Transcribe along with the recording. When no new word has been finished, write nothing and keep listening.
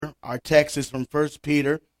Our text is from 1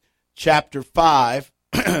 Peter chapter 5,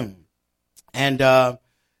 and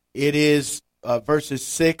it is verses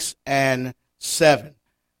 6 and 7.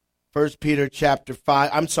 1 Peter chapter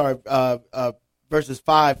 5, verses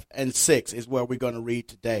 5 and 6 is where we're going to read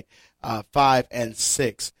today. 5 and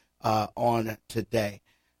 6 on today.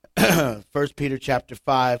 1 Peter chapter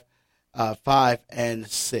 5, 5 and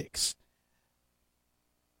 6.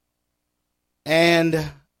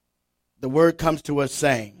 And the word comes to us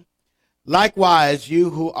saying, likewise,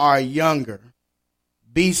 you who are younger,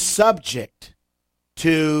 be subject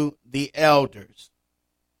to the elders.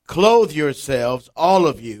 Clothe yourselves, all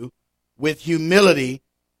of you, with humility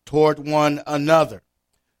toward one another.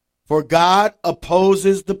 For God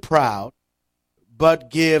opposes the proud,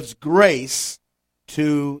 but gives grace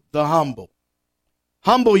to the humble.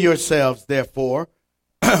 Humble yourselves, therefore,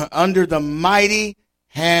 under the mighty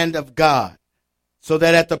hand of God, so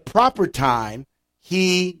that at the proper time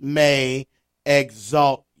he may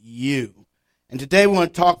exalt you. And today we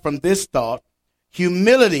want to talk from this thought: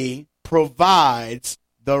 humility provides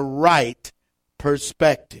the right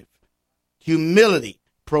perspective. Humility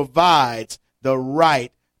provides the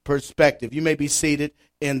right perspective. You may be seated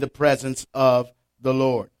in the presence of the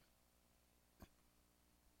Lord.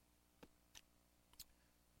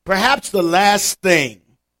 Perhaps the last thing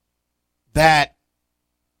that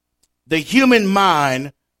the human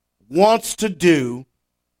mind wants to do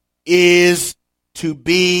is to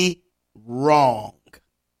be wrong.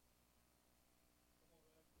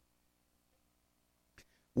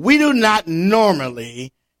 We do not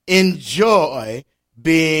normally enjoy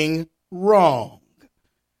being wrong.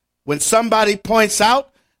 When somebody points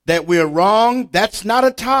out that we're wrong, that's not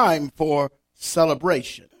a time for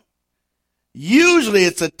celebration. Usually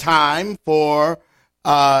it's a time for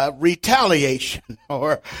retaliation,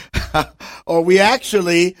 or we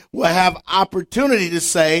actually will have opportunity to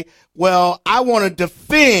say, well, I want to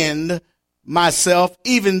defend myself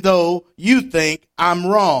even though you think I'm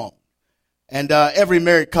wrong. And every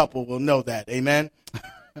married couple will know that. Amen.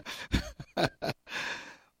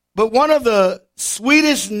 But one of the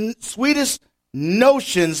sweetest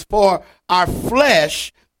notions for our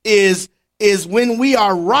flesh is when we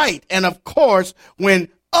are right, and of course when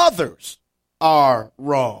others are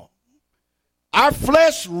wrong. Our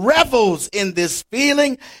flesh revels in this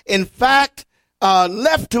feeling. In fact,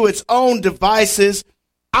 left to its own devices,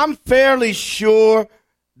 I'm fairly sure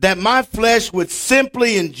that my flesh would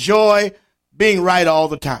simply enjoy being right all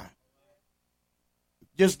the time.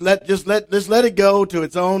 Just let it go to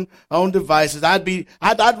its own devices. I'd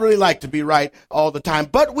really like to be right all the time,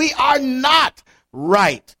 but we are not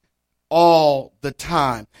right all the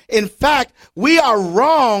time. In fact, we are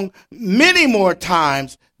wrong many more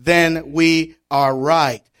times than we are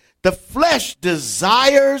right. The flesh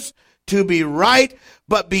desires to be right,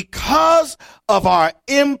 but because of our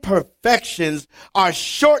imperfections, our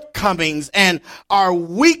shortcomings, and our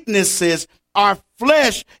weaknesses, our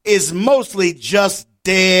flesh is mostly just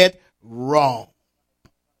dead wrong.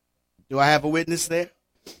 Do I have a witness there?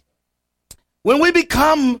 When we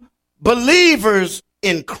become believers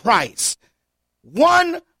in Christ,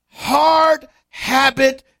 one hard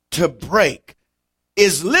habit to break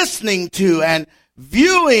is listening to and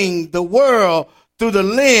viewing the world through the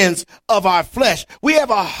lens of our flesh. We have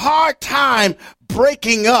a hard time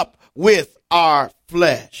breaking up with our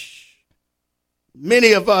flesh.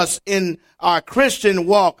 Many of us in our Christian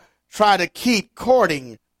walk try to keep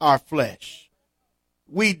courting our flesh.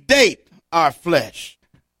 We date our flesh.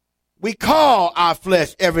 We call our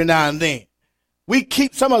flesh every now and then.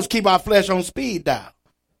 Some of us keep our flesh on speed dial.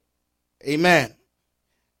 Amen.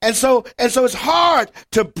 And so it's hard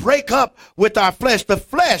to break up with our flesh. The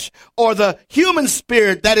flesh, or the human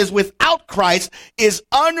spirit that is without Christ, is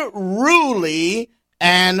unruly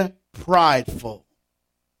and prideful.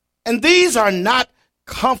 And these are not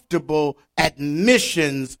comfortable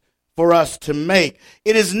admissions for us to make.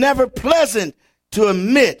 It is never pleasant to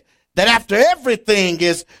admit that after everything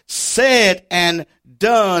is said and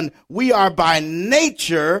done, we are by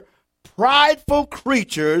nature prideful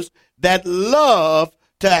creatures that love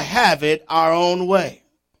to have it our own way.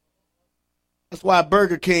 That's why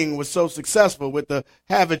Burger King was so successful with the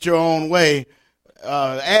have it your own way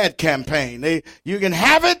ad campaign. You can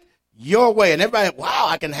have it your way. And everybody, wow,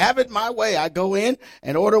 I can have it my way. I go in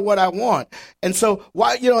and order what I want. And so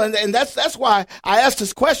why, and that's why I asked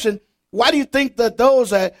this question. Why do you think that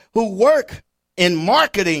those who work in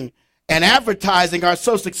marketing and advertising are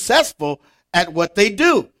so successful at what they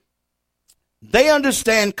do? They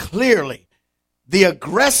understand clearly the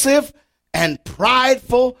aggressive and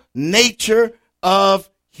prideful nature of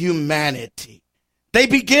humanity. They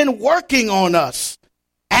begin working on us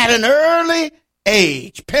at an early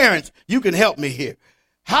age. Parents, you can help me here.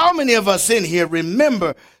 How many of us in here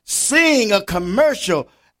remember seeing a commercial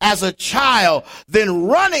as a child, then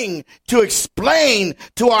running to explain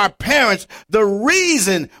to our parents the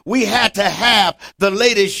reason we had to have the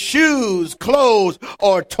latest shoes, clothes,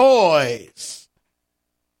 or toys?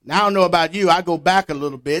 Now, I don't know about you. I go back a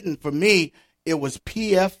little bit, and for me, it was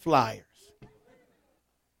PF Flyers.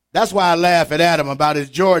 That's why I laugh at Adam about his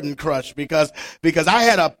Jordan crush, because I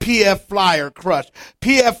had a PF Flyer crush.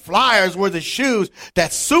 PF Flyers were the shoes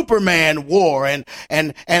that Superman wore, and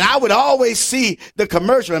I would always see the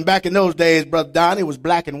commercial. And back in those days, Brother Don, it was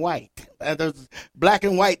black and white. There was black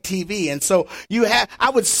and white TV, and so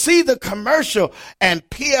I would see the commercial, and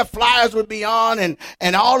PF Flyers would be on, and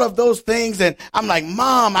all of those things, and I'm like,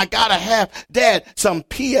 Mom, I gotta have, Dad, some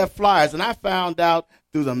PF Flyers. And I found out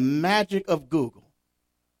through the magic of Google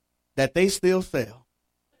that they still sell.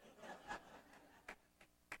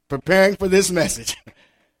 Preparing for this message.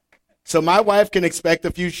 So my wife can expect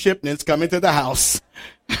a few shipments coming to the house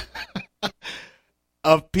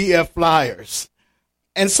of PF Flyers.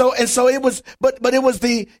 And so it was, but it was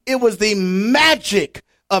the magic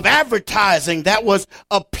of advertising that was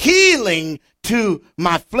appealing to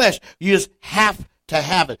my flesh. You just have to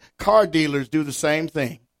have it. Car dealers do the same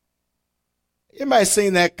thing. Anybody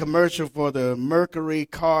seen that commercial for the Mercury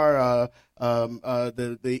car,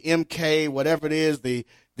 the MK, whatever it is, the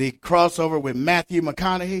crossover with Matthew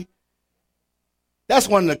McConaughey? That's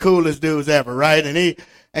one of the coolest dudes ever, right? And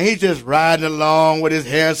he's just riding along with his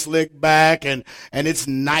hair slicked back, and it's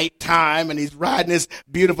nighttime, and he's riding this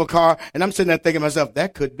beautiful car, and I'm sitting there thinking to myself,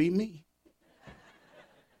 that could be me.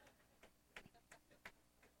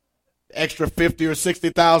 Extra $50,000 or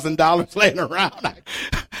 $60,000 laying around.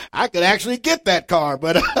 I could actually get that car,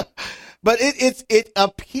 but it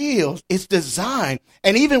appeals. It's designed.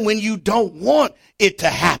 And even when you don't want it to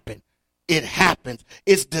happen, it happens.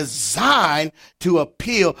 It's designed to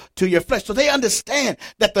appeal to your flesh. So they understand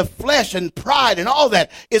that the flesh and pride and all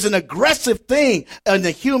that is an aggressive thing in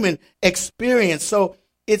the human experience. So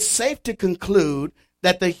it's safe to conclude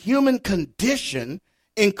that the human condition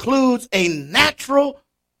includes a natural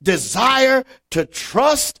desire to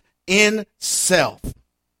trust in self,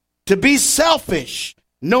 to be selfish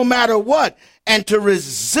no matter what, and to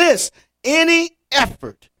resist any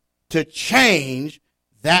effort to change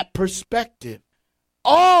that perspective.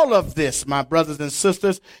 All of this, my brothers and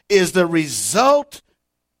sisters, is the result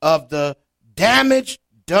of the damage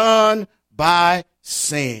done by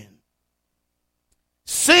sin.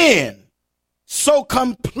 Sin so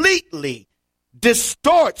completely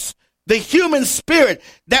distorts the human spirit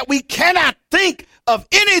that we cannot think of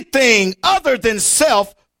anything other than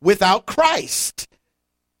self without Christ.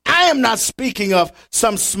 I am not speaking of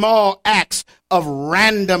some small acts of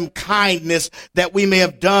random kindness that we may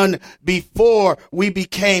have done before we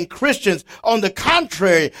became Christians. On the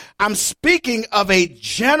contrary, I'm speaking of a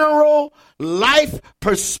general life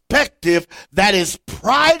perspective that is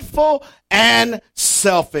prideful and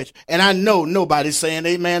selfish. And I know nobody's saying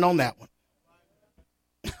amen on that one.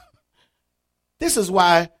 This is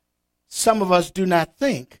why some of us do not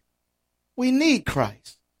think we need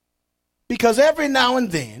Christ. Because every now and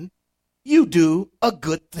then, you do a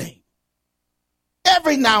good thing.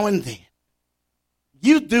 Every now and then,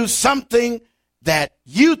 you do something that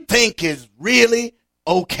you think is really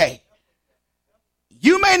okay.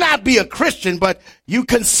 You may not be a Christian, but you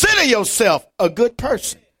consider yourself a good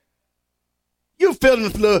person. You're feeling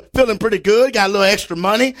pretty good, got a little extra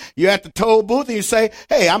money. You're at the toll booth and you say,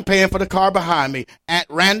 hey, I'm paying for the car behind me. At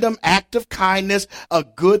random act of kindness, a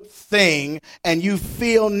good thing, and you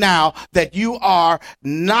feel now that you are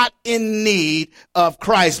not in need of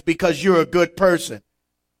Christ because you're a good person.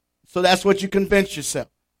 So that's what you convince yourself.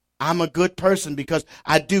 I'm a good person because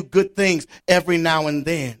I do good things every now and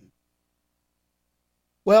then.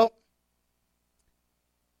 Well,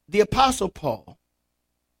 the Apostle Paul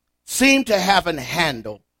seemed to have a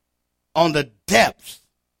handle on the depths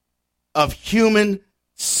of human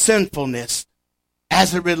sinfulness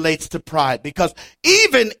as it relates to pride. Because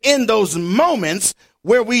even in those moments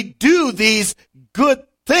where we do these good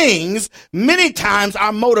things, many times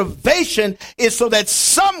our motivation is so that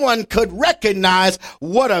someone could recognize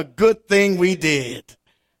what a good thing we did.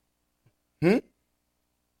 Even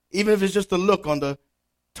if it's just a look on the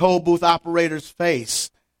toll booth operator's face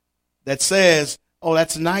that says, oh,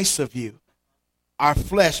 that's nice of you. Our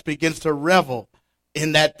flesh begins to revel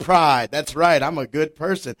in that pride. That's right. I'm a good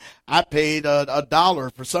person. I paid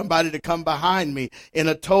 $1 for somebody to come behind me in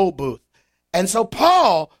a toll booth. And so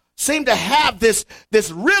Paul seemed to have this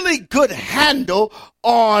really good handle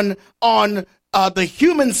on the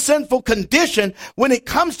human sinful condition when it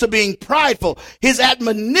comes to being prideful. His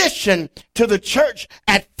admonition to the church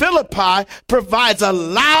at Philippi provides a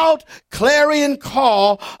loud clarion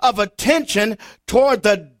call of attention toward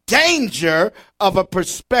the danger of a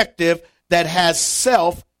perspective that has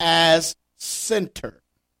self as center.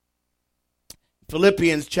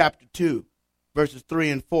 Philippians chapter 2, verses 3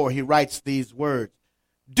 and 4, he writes these words: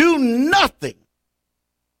 do nothing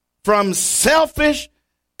from selfish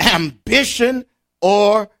ambition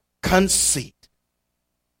or conceit.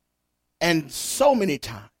 And so many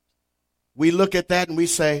times we look at that and we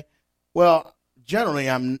say, well, generally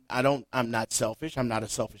I'm not selfish. I'm not a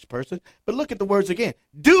selfish person. But look at the words again.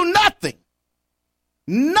 Do nothing.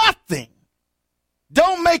 Nothing.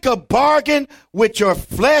 Don't make a bargain with your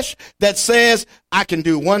flesh that says I can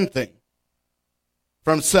do one thing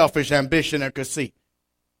from selfish ambition or conceit.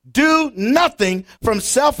 Do nothing from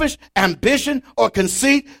selfish ambition or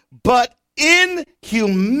conceit, but in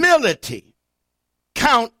humility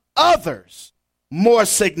count others more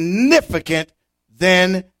significant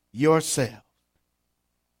than yourself.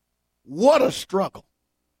 What a struggle.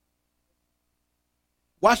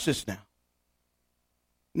 Watch this now.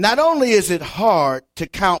 Not only is it hard to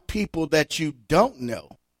count people that you don't know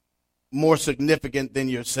more significant than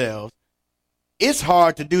yourselves, it's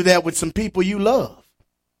hard to do that with some people you love.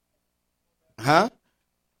 Huh?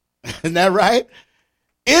 Isn't that right?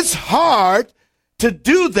 It's hard to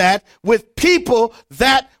do that with people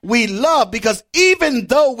that we love, because even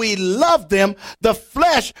though we love them, the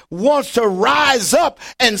flesh wants to rise up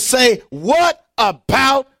and say, what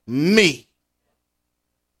about me?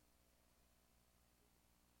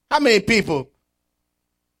 How many people,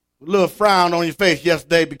 a little frown on your face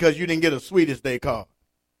yesterday because you didn't get a Sweetest Day card?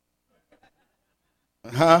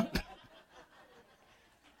 Huh?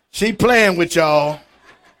 She playing with y'all.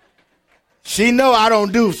 She know I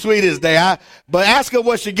don't do Sweetest Day. But ask her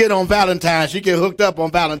what she get on Valentine's. She get hooked up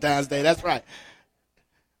on Valentine's Day. That's right.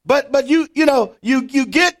 But you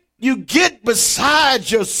get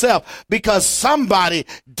beside yourself because somebody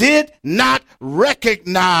did not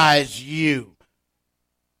recognize you.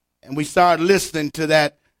 And we start listening to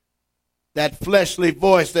that fleshly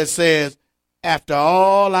voice that says, after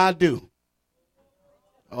all I do.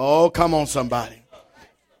 Oh, come on, somebody.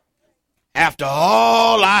 After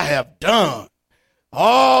all I have done,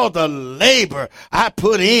 all the labor I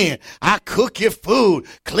put in, I cook your food,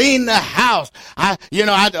 clean the house.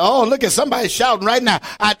 Oh, look at somebody shouting right now.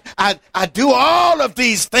 I do all of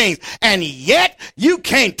these things, and yet you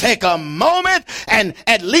can't take a moment and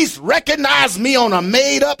at least recognize me on a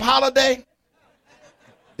made-up holiday.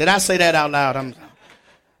 Did I say that out loud?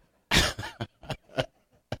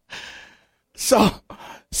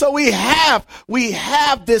 So we have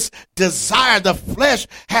this desire. The flesh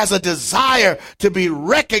has a desire to be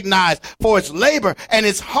recognized for its labor. And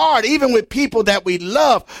it's hard, even with people that we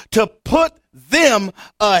love, to put them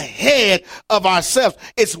ahead of ourselves.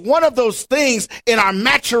 It's one of those things in our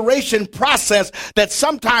maturation process that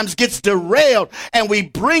sometimes gets derailed, and we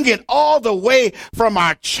bring it all the way from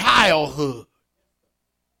our childhood.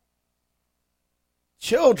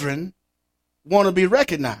 Children want to be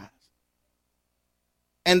recognized.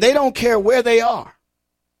 And they don't care where they are.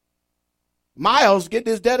 Miles get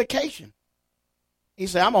this dedication. He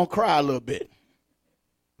said, I'm going to cry a little bit.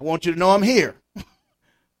 I want you to know I'm here.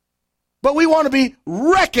 But we want to be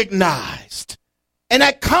recognized. And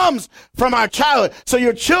that comes from our childhood. So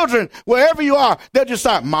your children, wherever you are, they'll just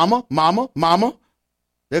start, mama, mama, mama.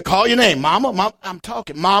 They'll call your name, mama, mama. I'm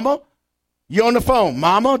talking, mama. You're on the phone,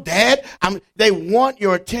 mama, dad. They want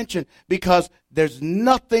your attention because there's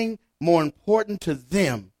nothing more important to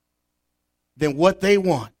them than what they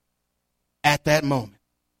want at that moment.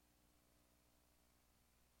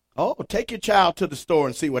 Oh, take your child to the store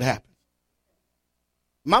and see what happens.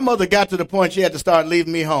 My mother got to the point she had to start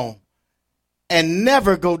leaving me home and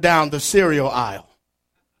never go down the cereal aisle.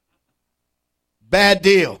 Bad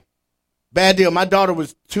deal. Bad deal. My daughter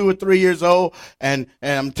was 2 or 3 years old, and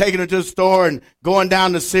I'm taking her to the store and going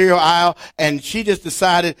down the cereal aisle, and she just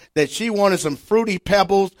decided that she wanted some Fruity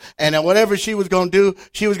Pebbles, and whatever she was going to do,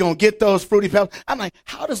 she was going to get those Fruity Pebbles. I'm like,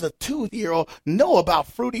 how does a 2-year-old know about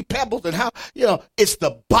Fruity Pebbles and how, it's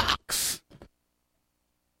the box.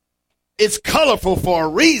 It's colorful for a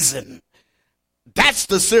reason. That's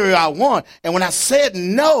the cereal I want. And when I said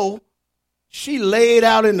no, she laid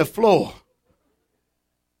out in the floor.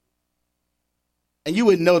 And you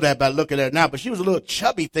wouldn't know that by looking at her now, but she was a little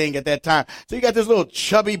chubby thing at that time. So you got this little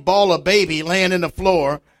chubby ball of baby laying in the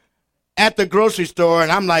floor at the grocery store,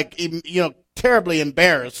 and I'm like, terribly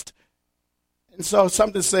embarrassed. And so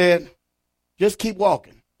something said, just keep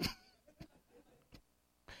walking.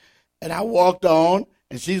 And I walked on,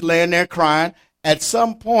 and she's laying there crying. At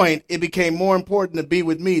some point, it became more important to be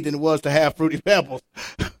with me than it was to have Fruity Pebbles.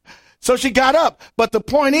 So she got up. But the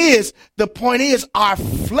point is, our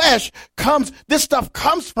flesh this stuff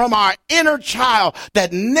comes from our inner child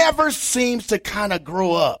that never seems to kind of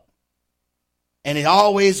grow up. And it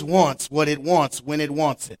always wants what it wants when it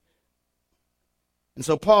wants it. And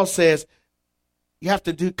so Paul says, you have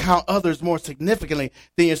to count others more significantly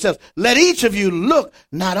than yourselves. Let each of you look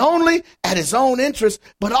not only at his own interests,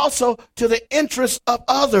 but also to the interests of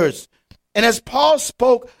others. And as Paul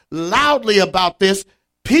spoke loudly about this,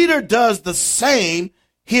 Peter does the same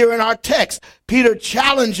here in our text. Peter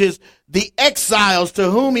challenges the exiles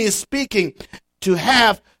to whom he is speaking to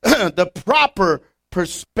have the proper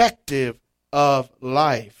perspective of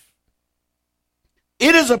life.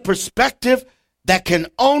 It is a perspective that can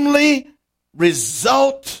only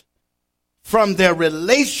result from their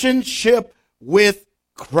relationship with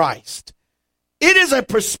Christ. It is a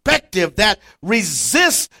perspective that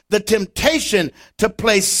resists the temptation to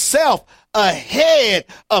place self ahead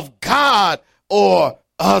of God or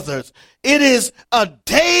others. It is a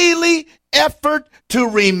daily effort to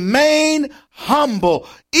remain humble,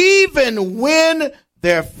 even when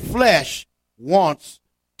their flesh wants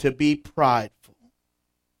to be prideful.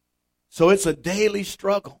 So it's a daily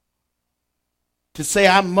struggle to say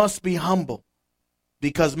I must be humble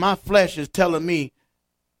because my flesh is telling me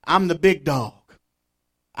I'm the big dog.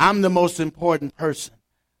 I'm the most important person.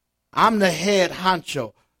 I'm the head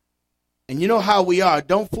honcho. And you know how we are.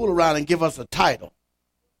 Don't fool around and give us a title.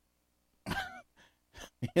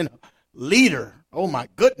 Leader. Oh my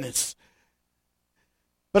goodness.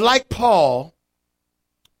 But like Paul,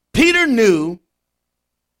 Peter knew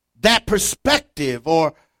that perspective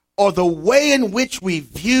or the way in which we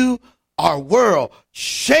view our world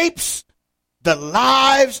shapes the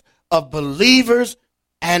lives of believers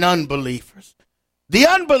and unbelievers. The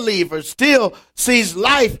unbeliever still sees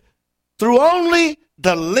life through only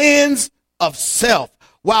the lens of self,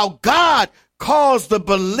 while God calls the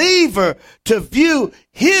believer to view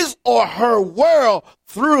his or her world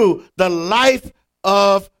through the life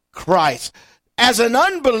of Christ. As an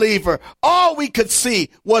unbeliever, all we could see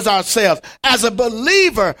was ourselves. As a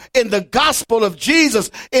believer in the gospel of Jesus,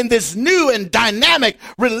 in this new and dynamic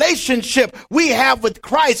relationship we have with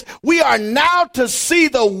Christ, we are now to see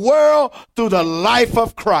the world through the life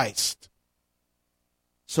of Christ.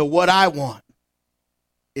 So what I want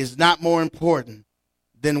is not more important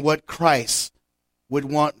than what Christ would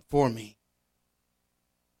want for me.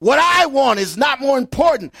 What I want is not more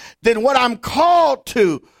important than what I'm called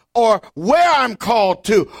to, or where I'm called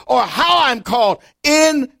to, or how I'm called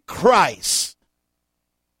in Christ.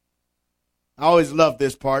 I always love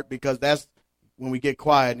this part because that's when we get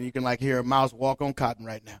quiet and you can hear a mouse walk on cotton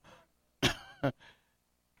right now.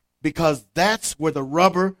 Because that's where the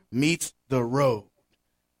rubber meets the road.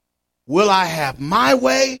 Will I have my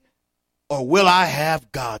way or will I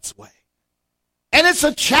have God's way? And it's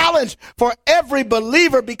a challenge for every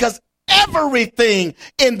believer because everything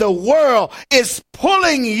in the world is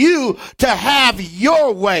pulling you to have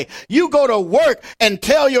your way. You go to work and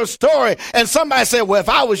tell your story, and somebody said, well, if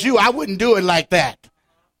I was you, I wouldn't do it like that.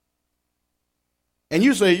 And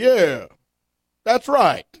you say, yeah, that's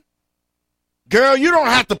right. Girl, you don't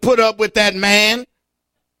have to put up with that man.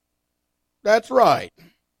 That's right.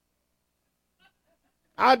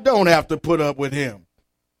 I don't have to put up with him.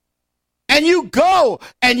 And you go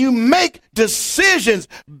and you make decisions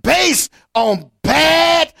based on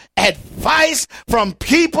bad advice from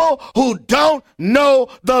people who don't know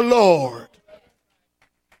the Lord.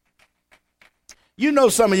 You know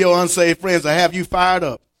some of your unsaved friends will have you fired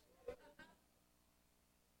up.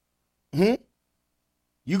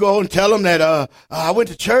 You go and tell them that I went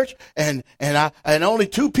to church and only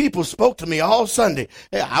 2 people spoke to me all Sunday.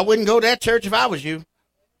 I wouldn't go to that church if I was you.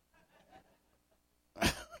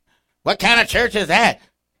 What kind of church is that?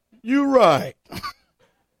 You're right.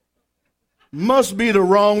 Must be the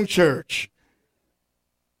wrong church.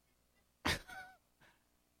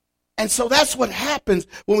 And so that's what happens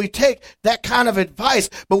when we take that kind of advice.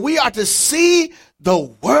 But we are to see the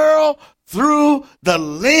world through the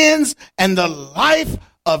lens and the life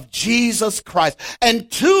of Jesus Christ. And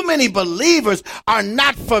too many believers are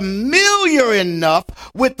not familiar enough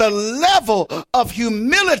with the level of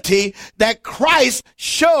humility that Christ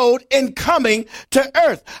showed in coming to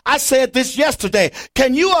earth. I said this yesterday.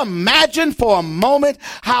 Can you imagine for a moment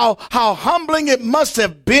how humbling it must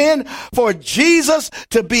have been for Jesus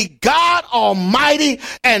to be God Almighty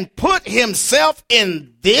and put himself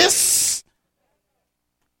in this?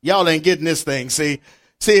 Y'all ain't getting this thing. See,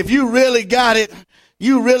 if you really got it,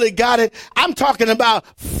 You really got it? I'm talking about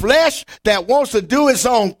flesh that wants to do its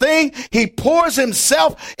own thing. He pours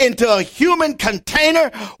himself into a human container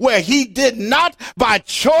where he did not by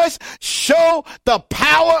choice show the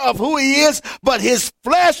power of who he is, but his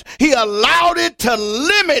flesh, he allowed it to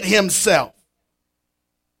limit himself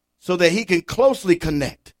so that he can closely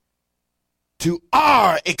connect to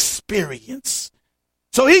our experience.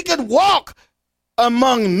 So he could walk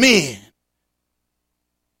among men.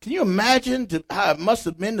 Can you imagine how it must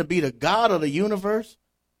have been to be the God of the universe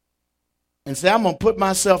and say, I'm going to put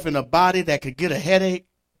myself in a body that could get a headache?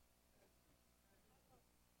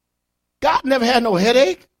 God never had no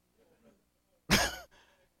headache.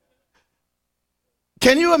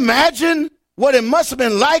 Can you imagine what it must have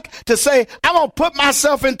been like to say, I'm going to put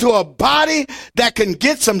myself into a body that can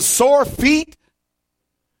get some sore feet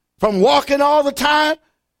from walking all the time?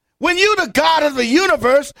 When you the God of the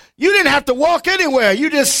universe, you didn't have to walk anywhere.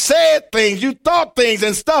 You just said things, you thought things,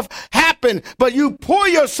 and stuff happened. But you pour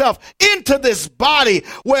yourself into this body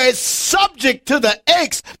where it's subject to the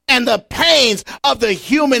aches and the pains of the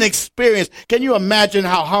human experience. Can you imagine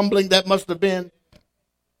how humbling that must have been?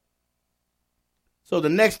 So the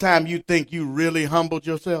next time you think you really humbled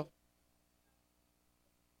yourself,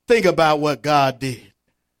 think about what God did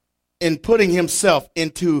in putting himself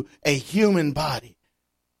into a human body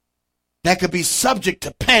that could be subject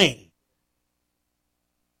to pain.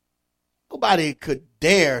 Nobody could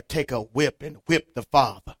dare take a whip and whip the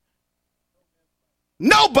Father.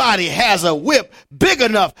 Nobody has a whip big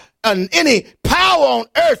enough and any power on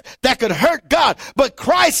earth that could hurt God. But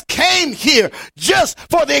Christ came here just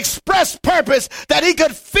for the express purpose that he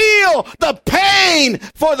could feel the pain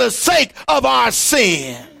for the sake of our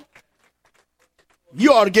sin.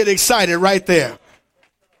 You ought to get excited right there.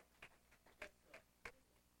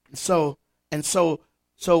 So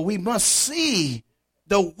we must see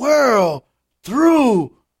the world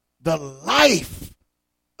through the life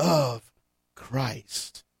of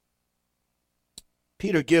Christ.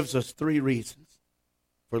 Peter gives us 3 reasons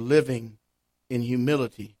for living in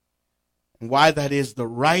humility and why that is the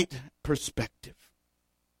right perspective.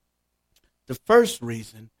 The first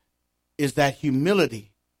reason is that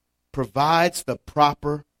humility provides the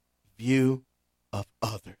proper view of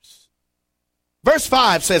others. Verse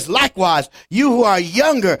 5 says, likewise, you who are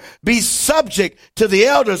younger, be subject to the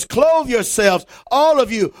elders. Clothe yourselves, all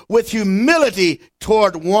of you, with humility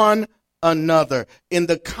toward one another. In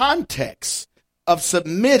the context of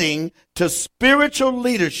submitting to spiritual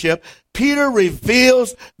leadership, Peter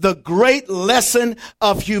reveals the great lesson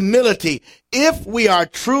of humility. If we are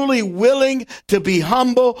truly willing to be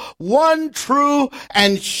humble, one true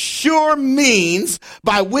and sure means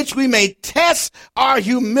by which we may test our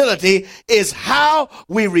humility is how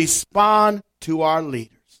we respond to our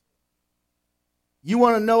leaders. You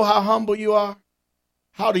want to know how humble you are?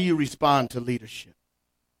 How do you respond to leadership?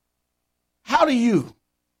 How do you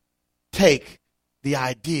take the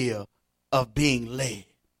idea of being led?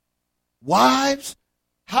 Wives,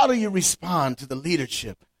 how do you respond to the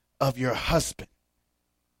leadership of your husband?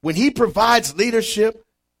 When he provides leadership,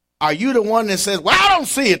 are you the one that says, well, I don't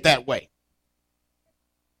see it that way?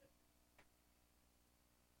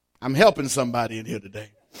 I'm helping somebody in here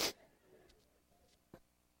today.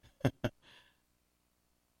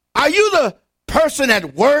 Are you the person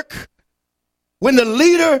at work when the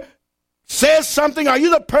leader says something? Are you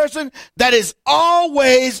the person that is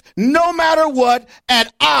always, no matter what,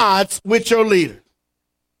 at odds with your leader?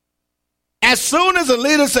 As soon as the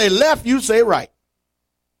leader say left, you say right.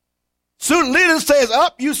 Soon the leader says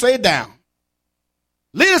up, you say down.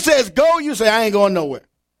 Leader says go, you say I ain't going nowhere.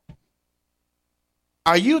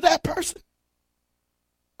 Are you that person?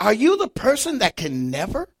 Are you the person that can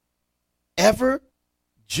never, ever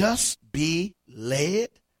just be led?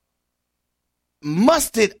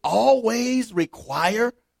 Must it always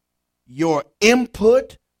require your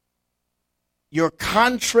input, your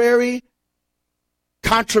contrary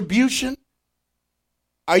contribution?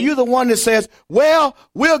 Are you the one that says, well,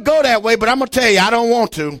 we'll go that way, but I'm going to tell you, I don't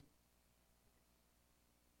want to?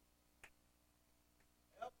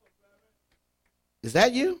 Is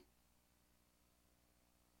that you?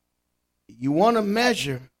 You want to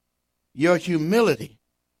measure your humility.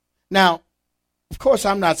 Now, of course,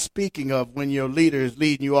 I'm not speaking of when your leader is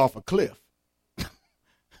leading you off a cliff.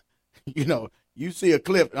 You know, you see a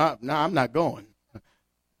cliff, no, I'm not going.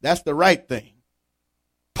 That's the right thing.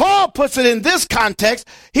 Paul puts it in this context.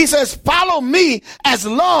 He says, follow me as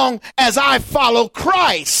long as I follow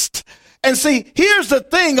Christ. And see, here's the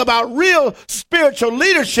thing about real spiritual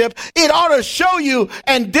leadership. It ought to show you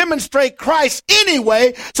and demonstrate Christ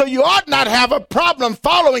anyway, so you ought not have a problem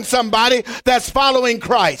following somebody that's following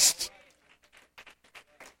Christ.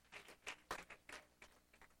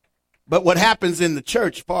 But what happens in the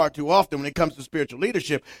church far too often when it comes to spiritual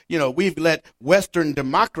leadership, we've let Western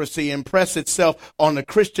democracy impress itself on the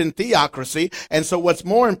Christian theocracy. And so what's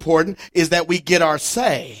more important is that we get our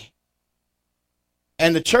say.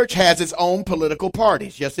 And the church has its own political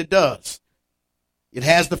parties. Yes, it does. It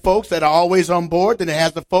has the folks that are always on board. Then it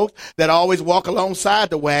has the folks that always walk alongside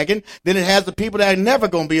the wagon. Then it has the people that are never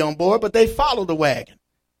going to be on board, but they follow the wagon.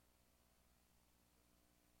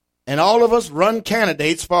 And all of us run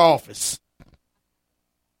candidates for office.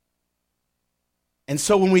 And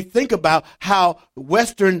so when we think about how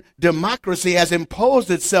Western democracy has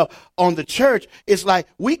imposed itself on the church, it's like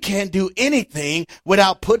we can't do anything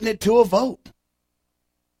without putting it to a vote.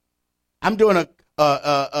 I'm doing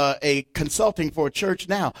a consulting for a church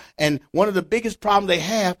now, and one of the biggest problems they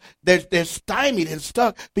have, they're stymied and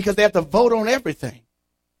stuck because they have to vote on everything.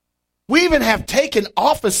 We even have taken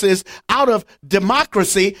offices out of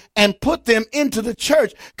democracy and put them into the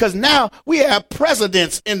church because now we have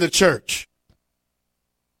presidents in the church.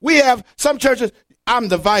 We have some churches, I'm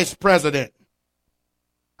the vice president.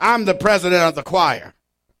 I'm the president of the choir.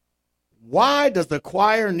 Why does the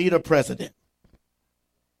choir need a president?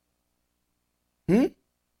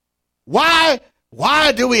 Why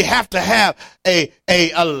do we have to have a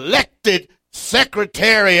elected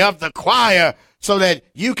secretary of the choir so that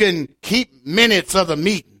you can keep minutes of the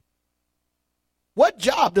meeting? What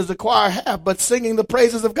job does the choir have but singing the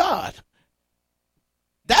praises of God?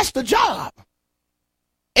 That's the job.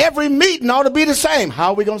 Every meeting ought to be the same. How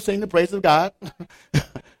are we going to sing the praises of God?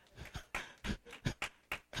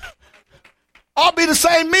 Ought to be the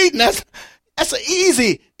same meeting. That's an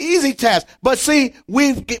easy task. But see,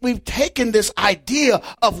 we've taken this idea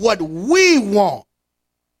of what we want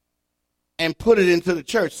and put it into the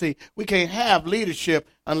church. See, we can't have leadership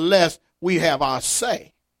unless we have our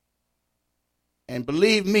say. And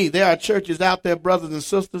believe me, there are churches out there, brothers and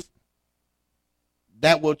sisters,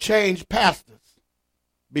 that will change pastors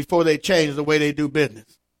before they change the way they do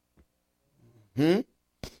business.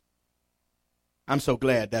 I'm so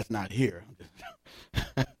glad that's not here.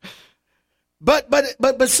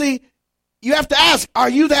 But see, you have to ask, are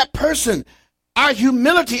you that person? Our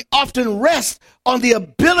humility often rests on the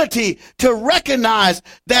ability to recognize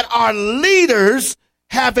that our leaders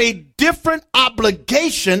have a different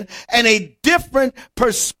obligation and a different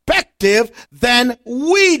perspective than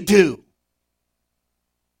we do.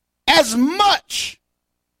 As much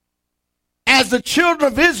as the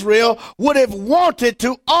children of Israel would have wanted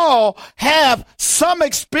to all have some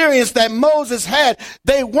experience that Moses had,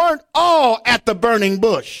 they weren't all at the burning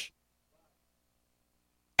bush.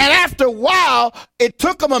 And after a while, it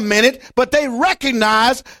took them a minute, but they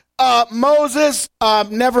recognized, Moses,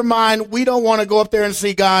 never mind, we don't want to go up there and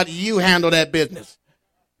see God. You handle that business.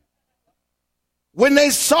 When they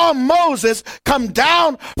saw Moses come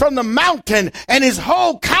down from the mountain and his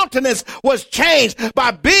whole countenance was changed by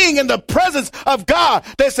being in the presence of God,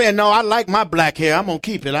 they said, no, I like my black hair. I'm going to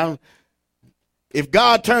keep it. If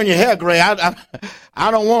God turned your hair gray,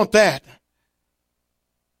 I don't want that.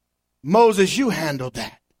 Moses, you handled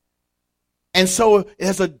that. And so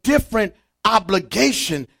there's a different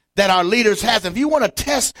obligation that our leaders has. If you want to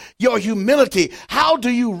test your humility, how do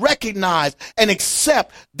you recognize and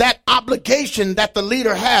accept that obligation that the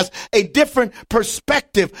leader has, a different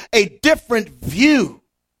perspective, a different view?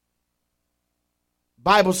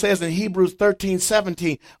 Bible says in Hebrews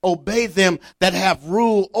 13:17, obey them that have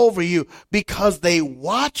rule over you because they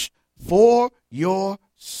watch for your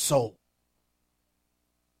soul.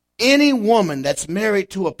 Any woman that's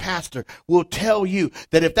married to a pastor will tell you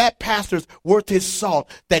that if that pastor's worth his salt,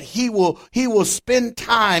 that he will spend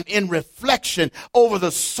time in reflection over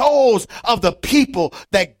the souls of the people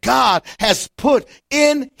that God has put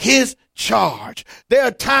in his charge. There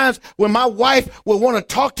are times when my wife will want to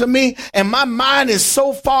talk to me and my mind is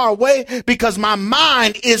so far away because my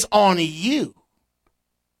mind is on you.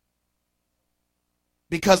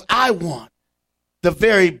 Because I want the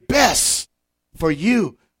very best for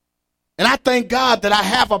you. And I thank God that I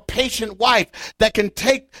have a patient wife that can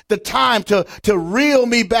take the time to reel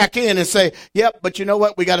me back in and say, yep, but you know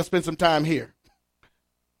what? We got to spend some time here.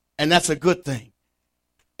 And that's a good thing.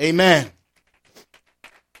 Amen.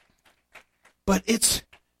 But it's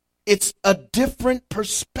a different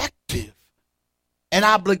perspective and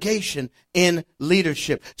obligation in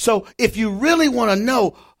leadership. So if you really want to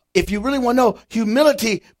know,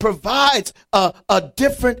 humility provides a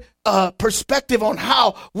different perspective on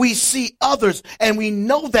how we see others. And we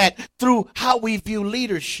know that through how we view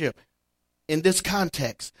leadership in this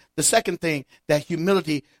context. The second thing that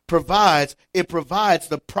humility provides, it provides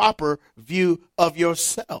the proper view of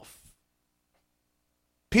yourself.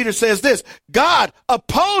 Peter says this, God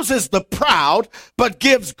opposes the proud, but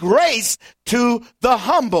gives grace to the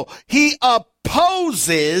humble. He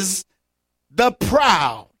opposes the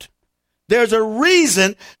proud. There's a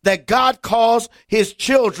reason that God calls his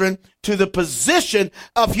children to the position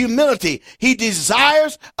of humility. He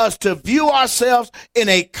desires us to view ourselves in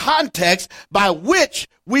a context by which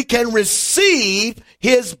we can receive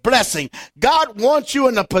his blessing. God wants you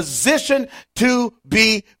in a position to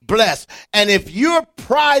be blessed. And if you're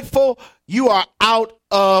prideful, you are out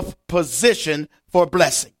of position for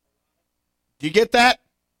blessing. Do you get that?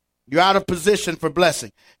 You're out of position for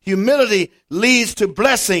blessing. Humility leads to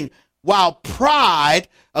blessing, while pride,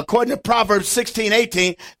 according to Proverbs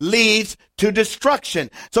 16:18, leads to destruction.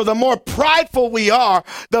 So the more prideful we are,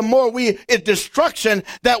 the more it's destruction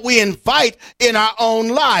that we invite in our own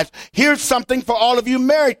lives. Here's something for all of you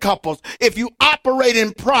married couples. If you operate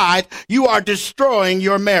in pride, you are destroying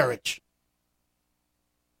your marriage.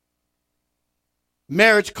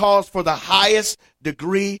 Marriage calls for the highest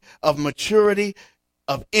degree of maturity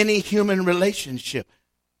of any human relationship.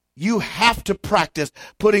 You have to practice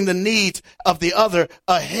putting the needs of the other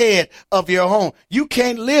ahead of your own. You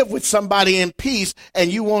can't live with somebody in peace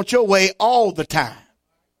and you want your way all the time.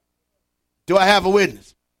 Do I have a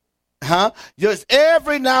witness? Just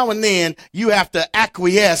every now and then you have to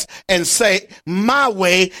acquiesce and say, my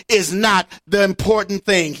way is not the important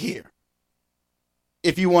thing here.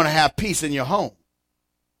 If you want to have peace in your home.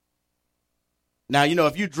 Now,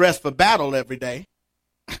 if you dress for battle every day,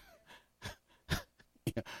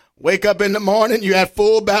 wake up in the morning, you have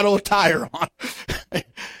full battle attire on.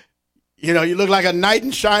 You look like a knight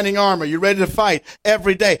in shining armor. You're ready to fight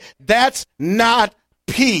every day. That's not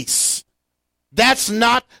peace. That's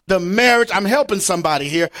not the marriage. I'm helping somebody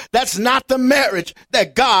here. That's not the marriage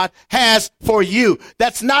that God has for you.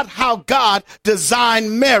 That's not how God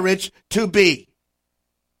designed marriage to be.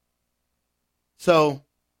 So,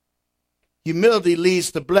 humility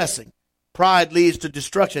leads to blessing. Pride leads to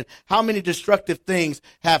destruction. How many destructive things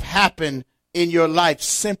have happened in your life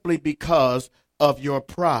simply because of your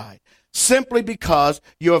pride? Simply because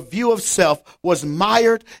your view of self was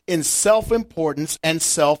mired in self-importance and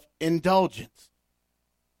self-indulgence.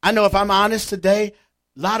 I know if I'm honest today,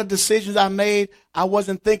 a lot of decisions I made, I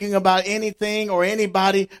wasn't thinking about anything or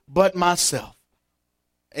anybody but myself.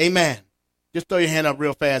 Amen. Just throw your hand up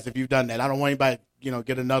real fast if you've done that. I don't want anybody,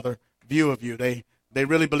 get another view of you. They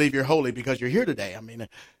really believe you're holy because you're here today.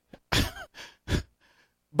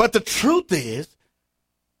 But the truth is,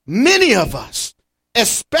 many of us,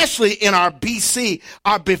 especially in our BC,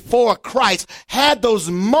 our before Christ, had those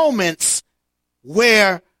moments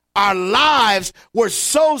where our lives were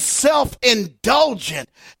so self-indulgent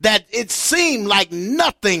that it seemed like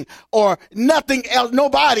nothing else,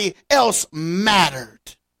 nobody else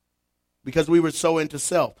mattered because we were so into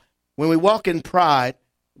self. When we walk in pride,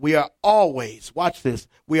 we are always, watch this,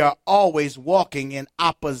 we are always walking in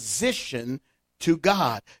opposition to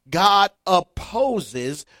God. God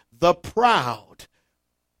opposes the proud.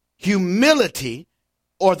 Humility,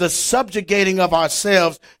 or the subjugating of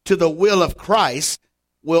ourselves to the will of Christ,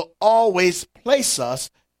 will always place us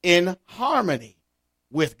in harmony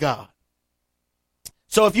with God.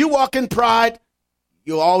 So if you walk in pride,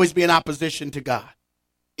 you'll always be in opposition to God.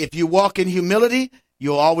 If you walk in humility,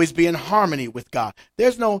 you'll always be in harmony with God.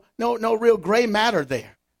 There's no real gray matter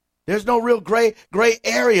there. There's no real gray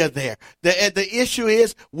area there. The issue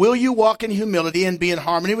is, will you walk in humility and be in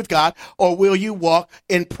harmony with God, or will you walk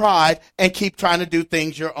in pride and keep trying to do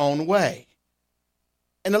things your own way?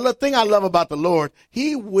 And the thing I love about the Lord,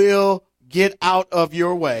 he will get out of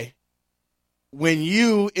your way when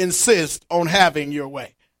you insist on having your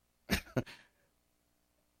way.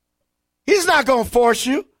 He's not going to force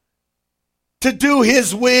you to do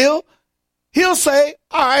his will. He'll say,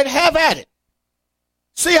 all right, have at it.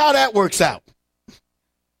 See how that works out.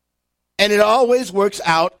 And it always works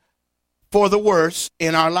out for the worse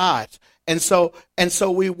in our lives. And so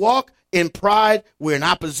we walk in pride. We're in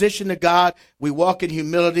opposition to God. We walk in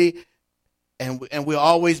humility, and we'll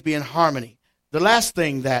always be in harmony. The last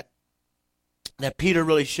thing that Peter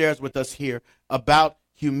really shares with us here about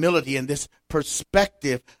humility and this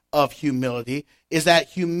perspective of humility is that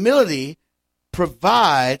humility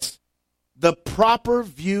provides the proper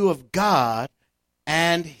view of God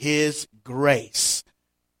and his grace.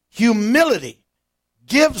 Humility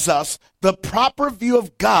gives us the proper view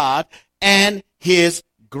of God and his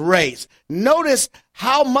grace. Notice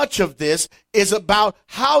how much of this is about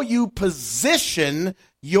how you position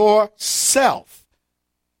yourself.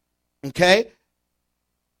 Okay?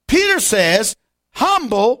 Peter says,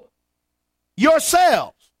 humble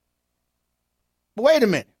yourselves. Wait a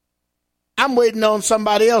minute. I'm waiting on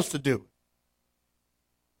somebody else to do it.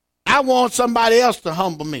 I want somebody else to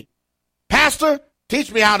humble me. Pastor,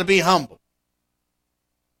 teach me how to be humble.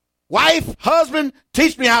 Wife, husband,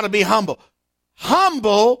 teach me how to be humble.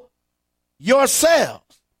 Humble yourselves.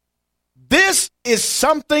 This is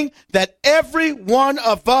something that every one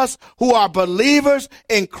of us who are believers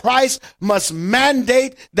in Christ must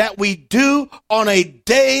mandate that we do on a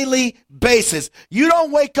daily basis. You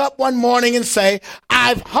don't wake up one morning and say,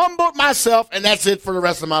 I've humbled myself and that's it for the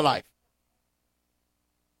rest of my life.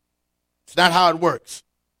 It's not how it works.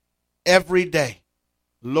 Every day,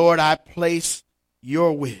 Lord, I place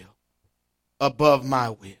your will above my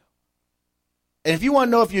will. And if you want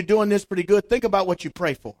to know if you're doing this pretty good, think about what you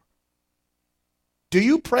pray for. Do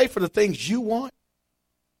you pray for the things you want?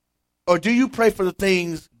 Or do you pray for the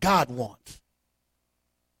things God wants?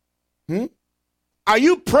 Are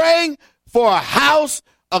you praying for a house,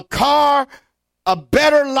 a car, a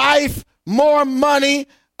better life, more money?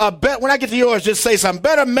 When I get to yours, just say something.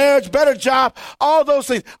 Better marriage, better job, all those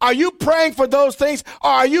things. Are you praying for those things? Or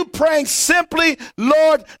are you praying simply,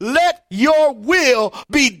 Lord, let your will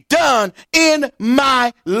be done in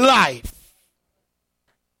my life?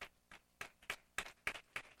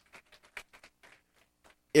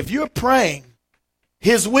 If you're praying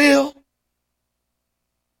his will,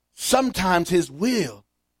 sometimes his will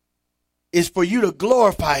is for you to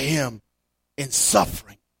glorify him in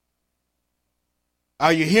suffering.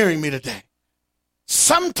 Are you hearing me today?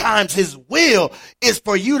 Sometimes his will is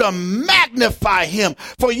for you to magnify him,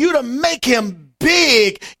 for you to make him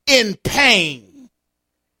big in pain.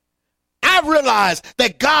 I realized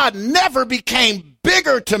that God never became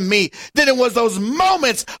bigger to me than it was those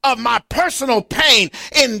moments of my personal pain.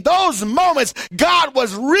 In those moments, God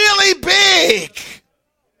was really big.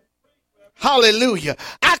 Hallelujah.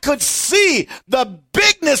 I could see the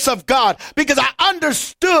bigness of God because I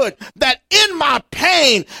understood that in my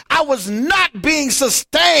pain, I was not being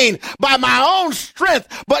sustained by my own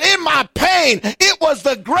strength, but in my pain, it was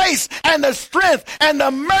the grace and the strength and the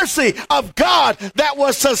mercy of God that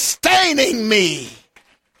was sustaining me.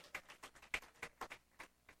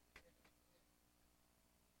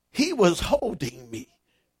 He was holding me.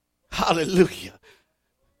 Hallelujah.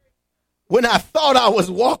 When I thought I was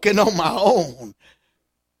walking on my own,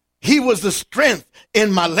 he was the strength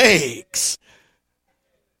in my legs.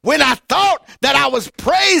 When I thought that I was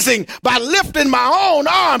praising by lifting my own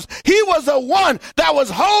arms, he was the one that was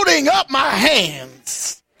holding up my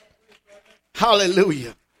hands.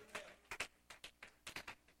 Hallelujah.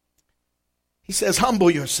 He says, humble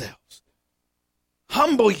yourselves.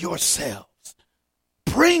 Humble yourselves.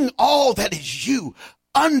 Bring all that is you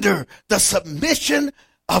under the submission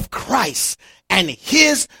of Christ and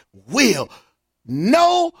his will.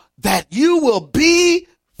 Know that you will be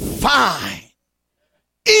fine,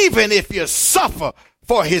 even if you suffer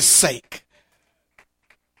for his sake.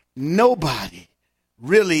 Nobody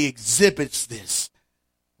really exhibits this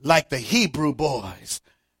like the Hebrew boys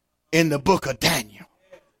in the book of Daniel.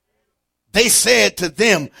 They said to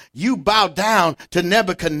them, you bow down to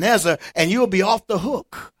Nebuchadnezzar and you'll be off the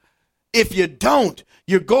hook. If you don't,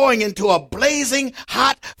 you're going into a blazing,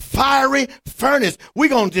 hot, fiery furnace. We're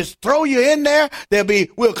going to just throw you in there.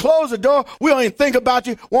 We'll close the door. We don't even think about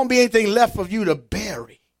you. Won't be anything left of you to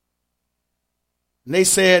bury. And they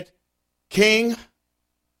said, King,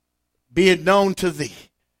 be it known to thee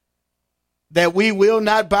that we will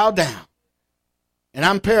not bow down. And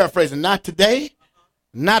I'm paraphrasing, not today,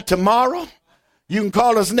 not tomorrow. You can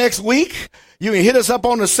call us next week. You can hit us up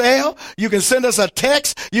on the cell. You can send us a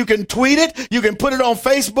text. You can tweet it. You can put it on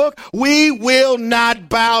Facebook. We will not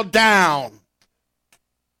bow down.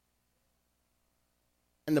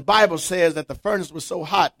 And the Bible says that the furnace was so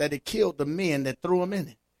hot that it killed the men that threw them in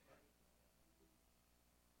it.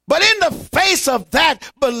 But in the face of that,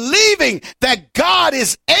 believing that God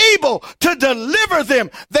is able to deliver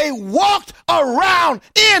them, they walked around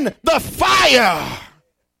in the fire.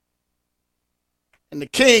 And the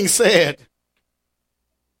king said,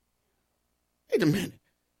 wait a minute.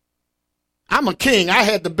 I'm a king. I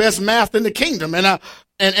had the best math in the kingdom.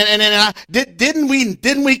 Didn't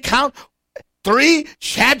we count 3?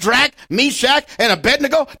 Shadrach, Meshach, and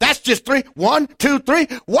Abednego? That's just 3. 1, 2, 3.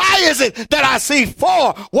 Why is it that I see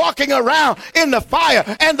 4 walking around in the fire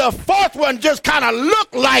and the 4th one just kind of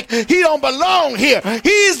look like he don't belong here?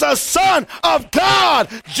 He's the Son of God.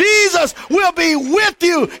 Jesus will be with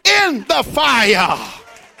you in the fire.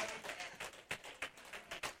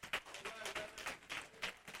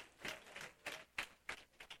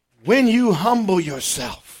 When you humble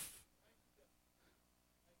yourself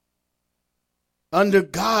under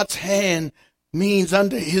God's hand means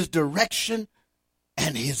under his direction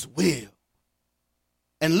and his will.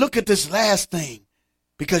 And look at this last thing,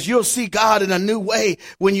 because you'll see God in a new way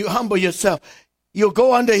when you humble yourself. You'll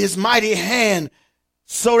go under his mighty hand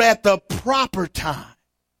so that the proper time.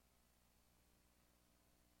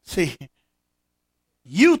 See,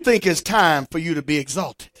 you think it's time for you to be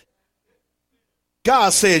exalted.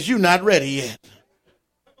 God says you're not ready yet.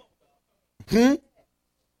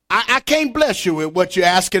 I can't bless you with what you're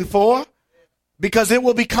asking for, because it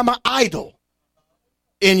will become an idol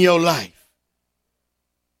in your life.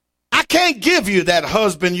 I can't give you that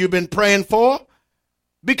husband you've been praying for,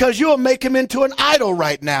 because you'll make him into an idol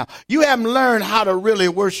right now. You haven't learned how to really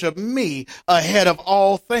worship me ahead of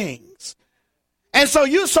all things. And so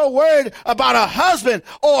you're so worried about a husband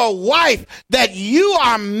or a wife that you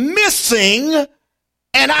are missing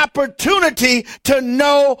an opportunity to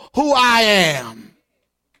know who I am.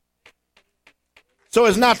 So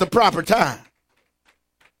it's not the proper time.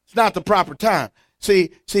 It's not the proper time.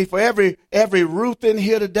 See, for every Ruth in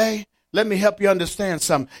here today, let me help you understand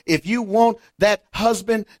something. If you want that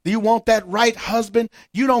husband, you want that right husband,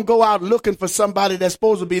 you don't go out looking for somebody that's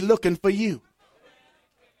supposed to be looking for you.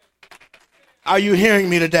 Are you hearing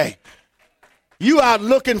me today? You out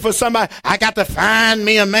looking for somebody. I got to find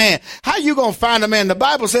me a man. How you going to find a man? The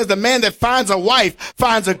Bible says the man that finds a wife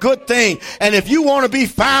finds a good thing. And if you want to be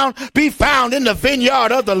found in the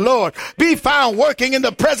vineyard of the Lord. Be found working in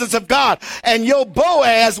the presence of God. And your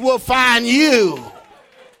Boaz will find you.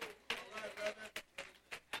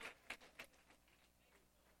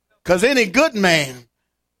 Because any good man,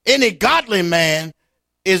 any godly man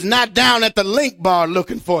is not down at the link bar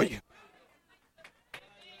looking for you.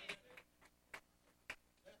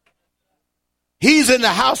 He's in the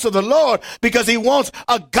house of the Lord because he wants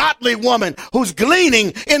a godly woman who's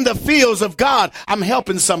gleaning in the fields of God. I'm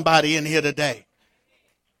helping somebody in here today.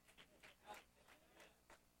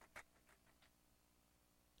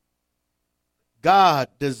 God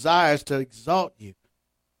desires to exalt you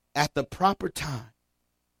at the proper time.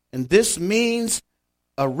 And this means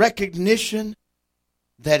a recognition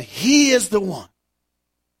that he is the one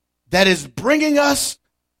that is bringing us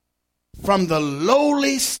from the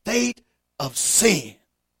lowly state of sin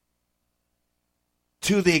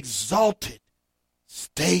to the exalted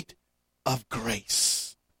state of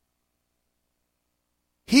grace.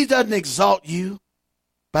 He doesn't exalt you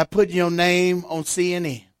by putting your name on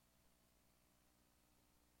CNN.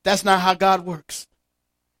 That's not how God works.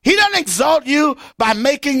 He doesn't exalt you by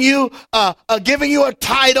making you, giving you a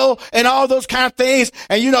title and all those kind of things.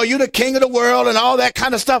 And you're the king of the world and all that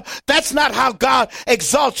kind of stuff. That's not how God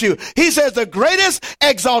exalts you. He says the greatest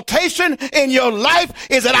exaltation in your life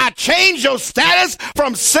is that I change your status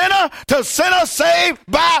from sinner to sinner saved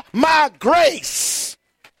by my grace.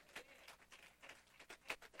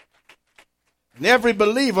 And every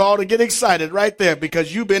believer ought to get excited right there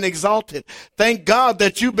because you've been exalted. Thank God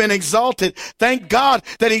that you've been exalted. Thank God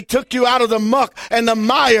that he took you out of the muck and the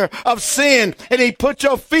mire of sin and he put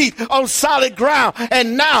your feet on solid ground.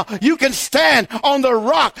 And now you can stand on the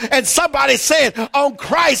rock. And somebody said, on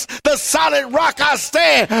Christ, the solid rock I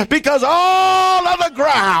stand, because all of the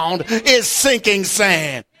ground is sinking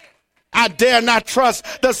sand. I dare not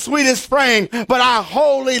trust the sweetest frame, but I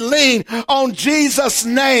wholly lean on Jesus'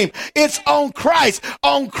 name. It's on Christ,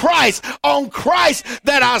 on Christ, on Christ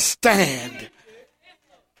that I stand.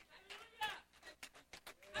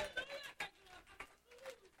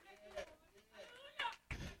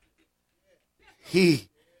 He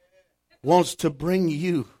wants to bring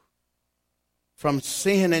you from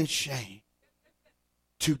sin and shame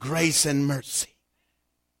to grace and mercy,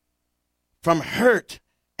 from hurt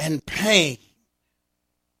and pain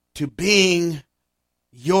to being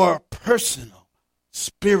your personal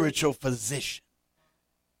spiritual physician.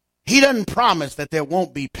 He doesn't promise that there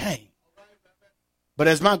won't be pain. But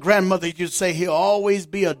as my grandmother used to say, he'll always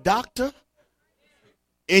be a doctor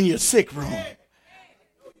in your sick room.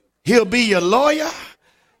 He'll be your lawyer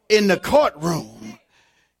in the courtroom.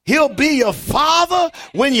 He'll be your father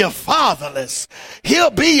when you're fatherless. He'll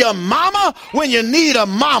be your mama when you need a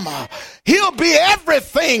mama. He'll be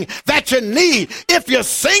everything that you need. If you're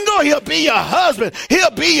single, he'll be your husband.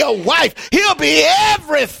 He'll be your wife. He'll be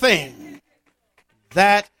everything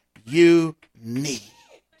that you need.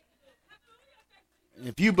 And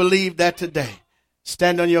if you believe that today,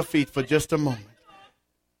 stand on your feet for just a moment.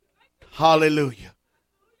 Hallelujah.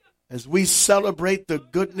 As we celebrate the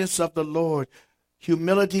goodness of the Lord,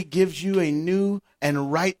 humility gives you a new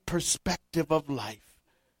and right perspective of life.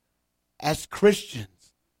 As Christians,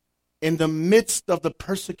 in the midst of the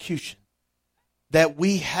persecution that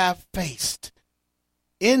we have faced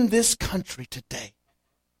in this country today,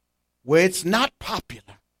 where it's not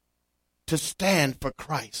popular to stand for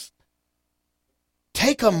Christ,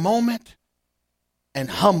 take a moment and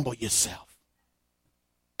humble yourself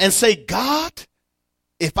and say, God,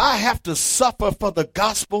 if I have to suffer for the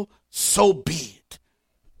gospel, so be it.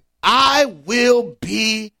 I will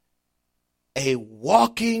be a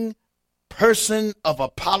walking person of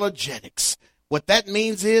apologetics. What that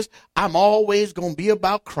means is I'm always going to be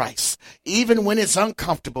about Christ. Even when it's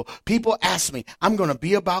uncomfortable, people ask me, I'm going to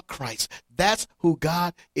be about Christ. That's who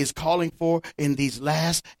God is calling for in these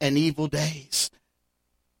last and evil days.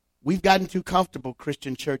 We've gotten too comfortable,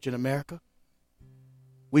 Christian church in America.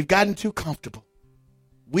 We've gotten too comfortable.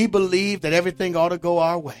 We believe that everything ought to go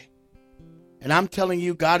our way. And I'm telling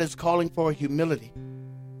you, God is calling for humility,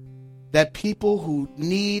 that people who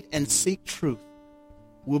need and seek truth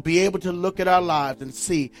will be able to look at our lives and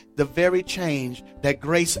see the very change that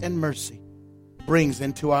grace and mercy brings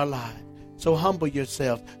into our lives. So humble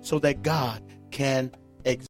yourself so that God can